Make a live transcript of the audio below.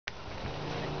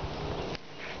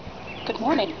Good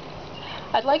morning.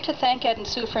 I'd like to thank Ed and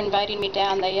Sue for inviting me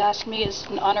down. They asked me as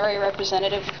an honorary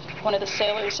representative, one of the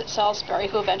sailors at Salisbury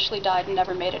who eventually died and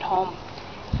never made it home.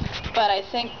 But I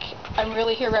think I'm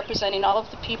really here representing all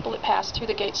of the people that passed through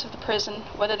the gates of the prison,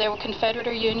 whether they were Confederate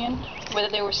or Union, whether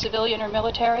they were civilian or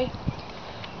military.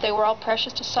 They were all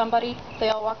precious to somebody. They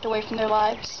all walked away from their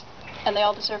lives, and they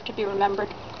all deserve to be remembered.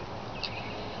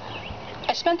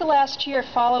 I spent the last year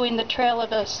following the trail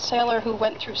of a sailor who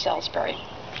went through Salisbury,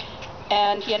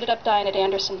 and he ended up dying at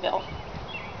Andersonville.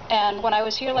 And when I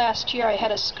was here last year, I had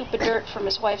a scoop of dirt from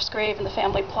his wife's grave in the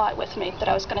family plot with me that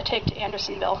I was going to take to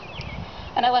Andersonville,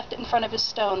 and I left it in front of his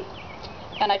stone.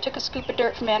 And I took a scoop of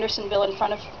dirt from Andersonville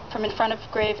from in front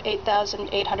of grave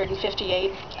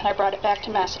 8,858, and I brought it back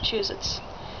to Massachusetts,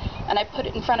 and I put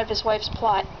it in front of his wife's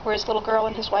plot where his little girl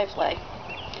and his wife lay.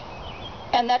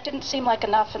 And that didn't seem like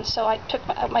enough, and so I took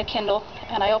out my Kindle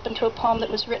and I opened to a poem that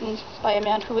was written by a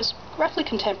man who was roughly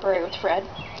contemporary with Fred,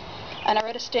 and I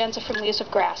read a stanza from Leaves of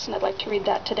Grass, and I'd like to read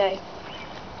that today.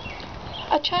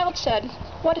 A child said,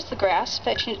 "What is the grass?"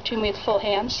 fetching it to me with full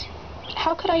hands.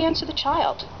 How could I answer the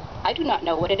child? I do not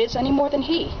know what it is any more than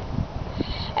he.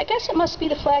 I guess it must be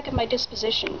the flag of my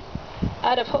disposition,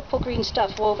 out of hopeful green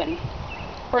stuff woven,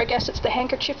 or I guess it's the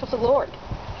handkerchief of the Lord,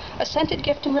 a scented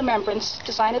gift in remembrance,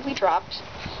 designedly dropped,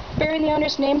 bearing the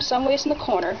owner's name some ways in the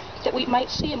corner, that we might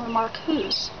see and remark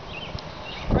whose.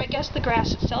 Or I guess the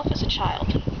grass itself is a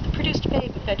child, the produced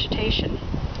babe of vegetation.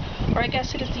 Or I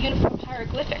guess it is the uniform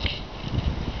hieroglyphic,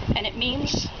 and it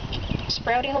means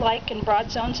sprouting alike in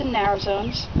broad zones and narrow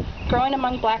zones, growing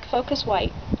among black folk as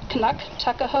white, Canuck,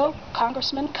 Tuckahoe,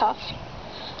 Congressman, Cuff.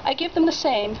 I give them the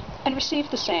same, and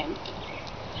receive the same.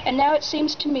 And now it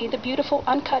seems to me the beautiful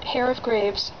uncut hair of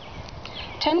graves.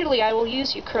 Tenderly I will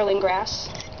use you, curling grass.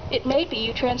 It may be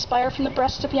you transpire from the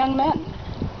breasts of young men.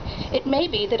 It may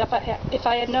be that if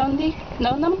I had known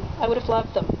them, I would have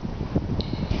loved them.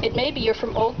 It may be you're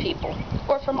from old people,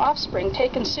 or from offspring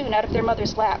taken soon out of their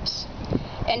mother's laps.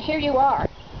 And here you are,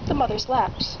 the mother's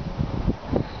laps.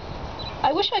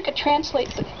 I wish I could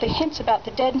translate the hints about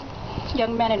the dead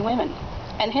young men and women,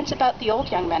 and hints about the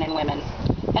old young men and women,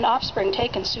 and offspring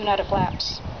taken soon out of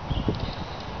laps.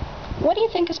 What do you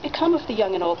think has become of the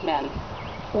young and old men?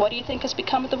 What do you think has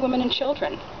become of the women and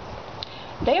children?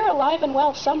 They are alive and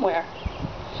well somewhere.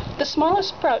 The smallest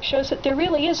sprout shows that there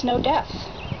really is no death.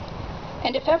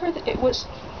 And if there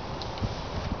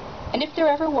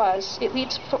ever was, it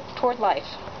leads toward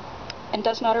life, and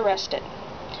does not arrest it.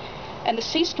 And the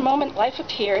ceased moment life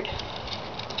appeared,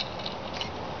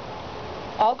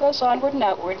 all goes onward and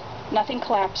outward, nothing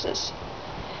collapses.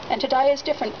 And to die is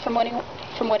different from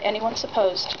what anyone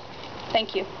supposed.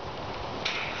 Thank you.